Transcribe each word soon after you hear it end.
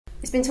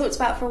It's been talked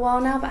about for a while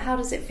now, but how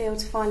does it feel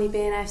to finally be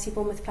an AFC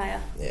Bournemouth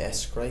player? Yeah,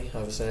 it's great.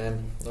 I was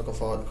looking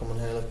forward to coming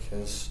here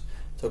because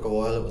it took a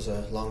while. It was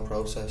a long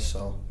process,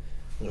 so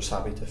I'm just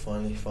happy to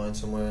finally find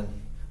somewhere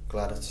and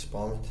glad it's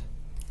Bournemouth.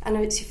 I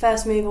know it's your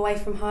first move away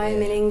from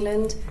home in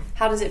England.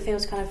 How does it feel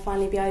to kind of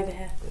finally be over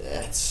here?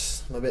 Yeah,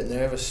 I'm a bit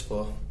nervous,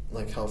 but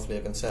hopefully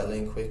I can settle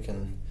in quick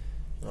and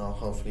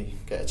hopefully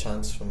get a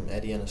chance from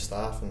Eddie and his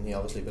staff, and he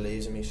obviously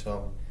believes in me,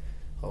 so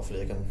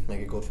hopefully I can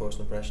make a good first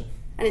impression.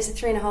 And it's a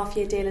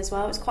 3.5-year deal as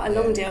well. It's quite a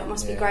long deal. It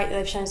must be great that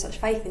they've shown such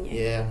faith in you.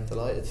 Yeah, I'm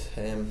delighted.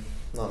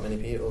 Not many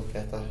people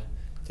get that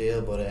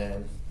deal, but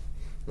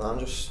I'm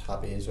just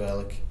happy as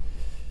well.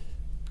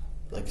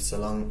 Like it's a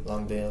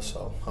long deal,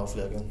 so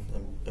hopefully I can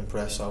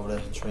impress over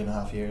the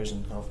 3.5 years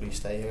and hopefully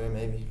stay here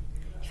maybe.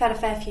 You've had a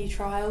fair few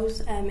trials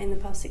in the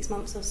past 6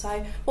 months or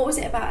so. What was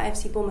it about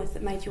AFC Bournemouth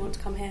that made you want to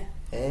come here?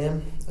 I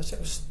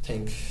just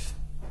think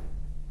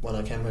when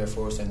I came here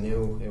first, I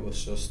knew it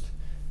was just.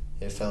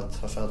 I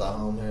felt at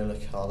home here.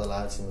 Like all the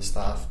lads and the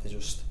staff, they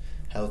just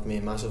helped me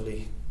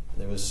massively.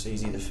 It was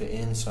easy to fit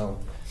in, so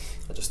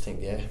I just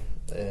think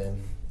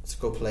it's a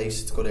good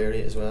place. It's a good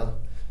area as well.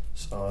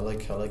 So I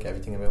like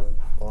everything about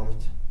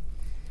Bournemouth.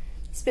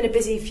 It's been a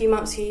busy few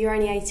months here. You're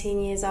only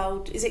 18 years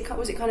old. Was it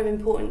kind of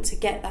important to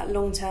get that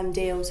long-term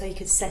deal so you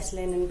could settle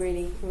in and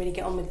really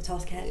get on with the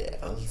task ahead?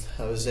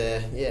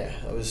 Yeah,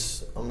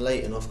 I'm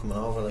late enough coming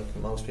over. Like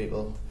most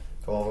people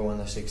go over when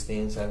they're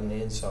 16,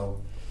 17. So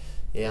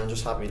yeah, I'm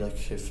just happy.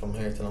 Like if I'm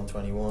here till I'm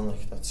 21,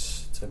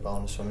 it's a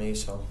bonus for me.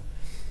 So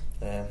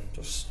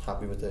just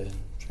happy with the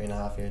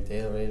 3.5-year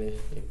deal. Really,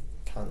 you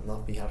can't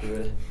not be happy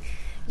with it.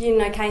 You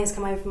know, Kane's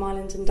come over from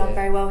Ireland and done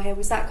very well here.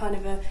 Was that kind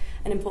of an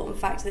important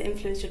factor that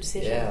influenced your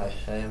decision?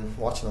 Yeah,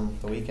 watching him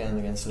the weekend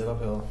against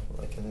Liverpool,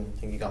 I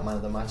think he got man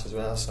of the match as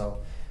well. So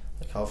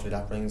hopefully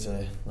that brings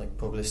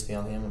publicity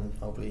on him, and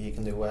hopefully he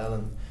can do well,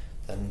 and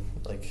then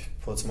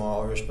puts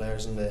more Irish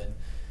players in the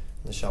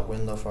shop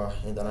window for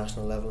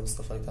international level and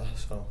stuff like that.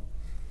 So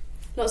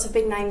lots of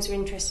big names are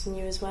interested in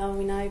you as well,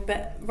 we know.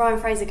 But Ryan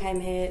Fraser came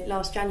here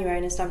last January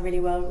and has done really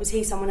well. Was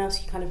he someone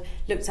else you kind of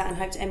looked at and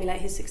hoped to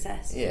emulate his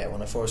success? Yeah,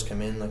 when I first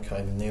came in,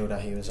 I knew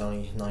that he was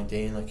only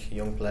 19, a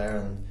young player,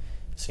 and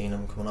seen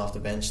him coming off the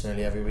bench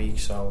nearly every week.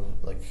 So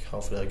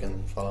hopefully I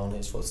can follow in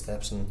his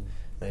footsteps and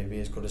maybe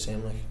be as good as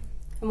him.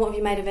 And what have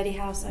you made of Eddie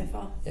Howe so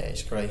far? Yeah,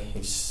 he's great.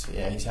 He's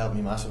helped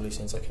me massively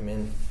since I came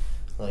in.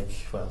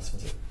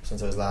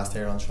 Since I was last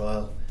here on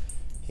trial,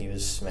 he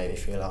was made me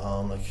feel at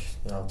home.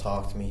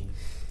 Talk to me.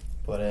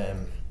 But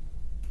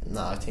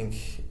I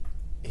think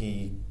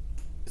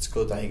it's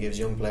good that he gives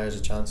young players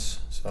a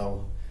chance.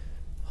 So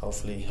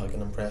hopefully I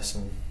can impress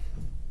and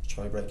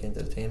try to break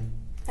into the team.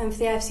 And for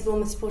the AFC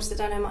Bournemouth supporters that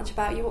don't know much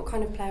about you, what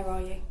kind of player are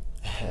you?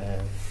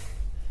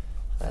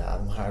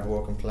 I'm a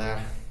hard-working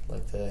player.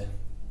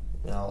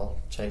 I'll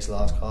chase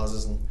lost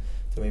causes and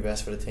do my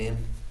best for the team.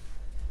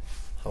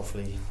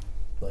 Hopefully,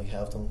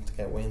 help them to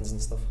get wins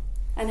and stuff.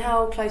 And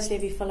how closely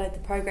have you followed the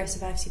progress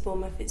of AFC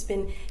Bournemouth? It's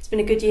been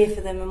a good year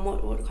for them, and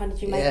what kind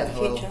did you make of the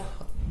future?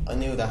 I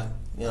knew that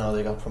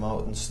they got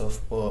promoted and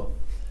stuff, but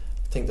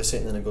I think they're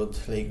sitting in a good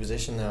league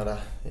position now. That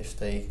if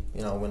they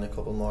win a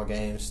couple more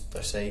games,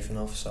 they're safe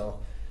enough. So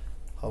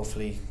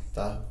hopefully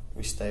that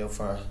we stay up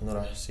for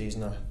another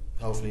season, or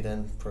hopefully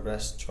then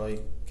progress, try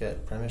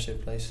get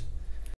Premiership place.